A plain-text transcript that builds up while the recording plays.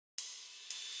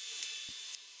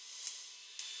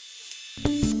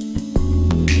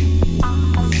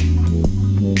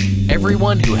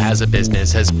Everyone who has a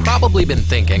business has probably been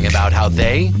thinking about how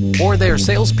they, or their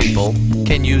salespeople,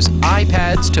 can use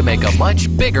iPads to make a much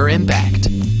bigger impact.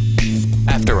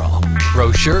 After all,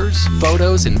 brochures,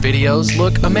 photos, and videos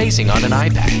look amazing on an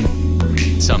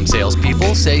iPad. Some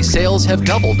salespeople say sales have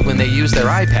doubled when they use their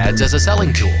iPads as a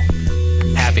selling tool.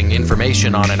 Having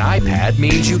information on an iPad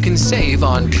means you can save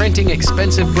on printing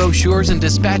expensive brochures and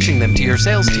dispatching them to your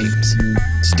sales teams.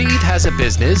 Steve has a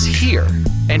business here,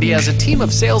 and he has a team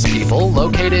of salespeople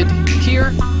located here,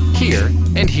 here,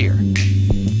 and here.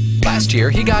 Last year,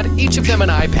 he got each of them an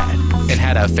iPad and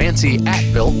had a fancy app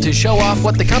built to show off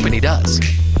what the company does.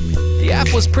 The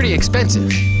app was pretty expensive.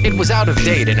 It was out of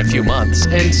date in a few months,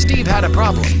 and Steve had a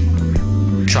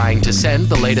problem. Trying to send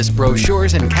the latest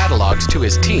brochures and catalogs to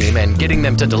his team and getting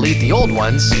them to delete the old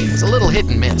ones was a little hit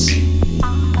and miss.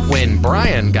 When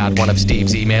Brian got one of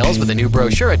Steve's emails with a new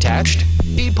brochure attached,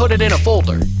 he put it in a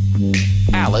folder.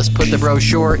 Alice put the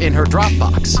brochure in her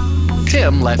Dropbox.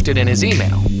 Tim left it in his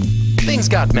email. Things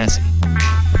got messy.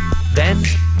 Then,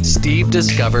 Steve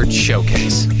discovered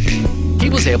Showcase. He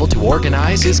was able to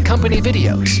organize his company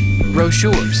videos,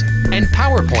 brochures, and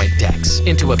PowerPoint decks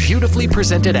into a beautifully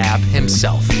presented app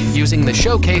himself using the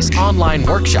Showcase online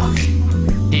workshop.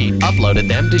 He uploaded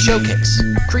them to Showcase,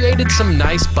 created some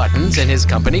nice buttons in his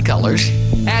company colors,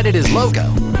 added his logo,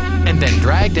 and then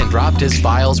dragged and dropped his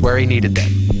files where he needed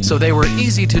them, so they were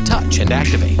easy to touch and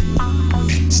activate.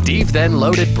 Steve then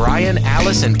loaded Brian,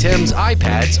 Alice, and Tim's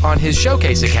iPads on his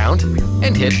Showcase account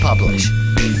and hit publish.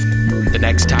 The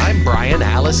next time Brian,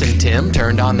 Alice, and Tim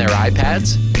turned on their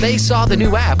iPads, they saw the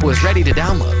new app was ready to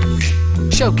download.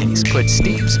 Showcase put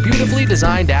Steve's beautifully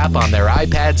designed app on their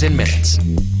iPads in minutes.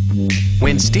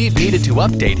 When Steve needed to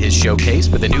update his Showcase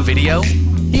with a new video,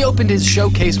 he opened his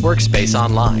Showcase workspace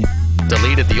online,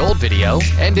 deleted the old video,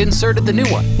 and inserted the new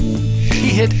one. He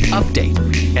hit Update,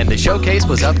 and the Showcase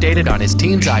was updated on his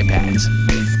team's iPads.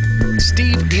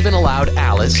 Steve even allowed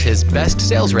Alice, his best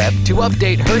sales rep, to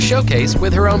update her Showcase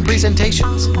with her own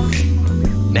presentations.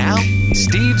 Now,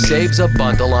 Steve saves a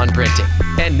bundle on printing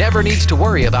and never needs to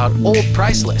worry about old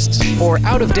price lists or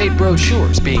out-of-date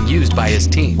brochures being used by his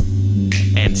team.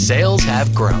 And sales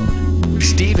have grown.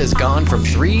 Steve has gone from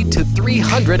 3 to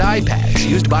 300 iPads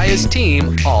used by his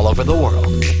team all over the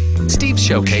world. Steve's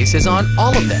Showcase is on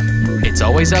all of them. It's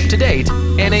always up to date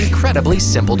and incredibly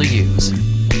simple to use.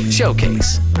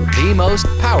 Showcase, the most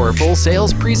powerful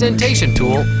sales presentation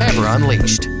tool ever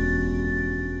unleashed.